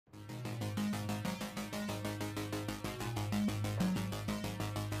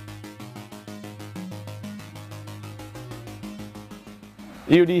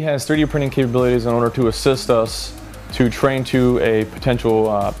EOD has 3D printing capabilities in order to assist us to train to a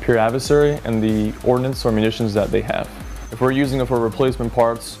potential peer adversary and the ordnance or munitions that they have. If we're using it for replacement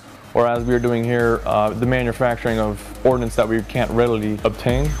parts, or as we are doing here, the manufacturing of ordnance that we can't readily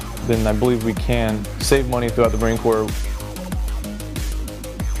obtain, then I believe we can save money throughout the Marine Corps.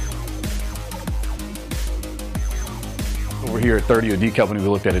 Over here at 3rd EOD Company, we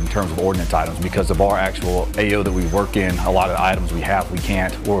looked at it in terms of ordnance items. Because of our actual AO that we work in, a lot of the items we have, we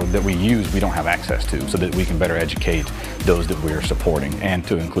can't, or that we use, we don't have access to, so that we can better educate those that we're supporting, and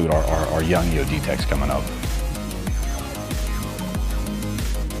to include our young EOD techs coming up.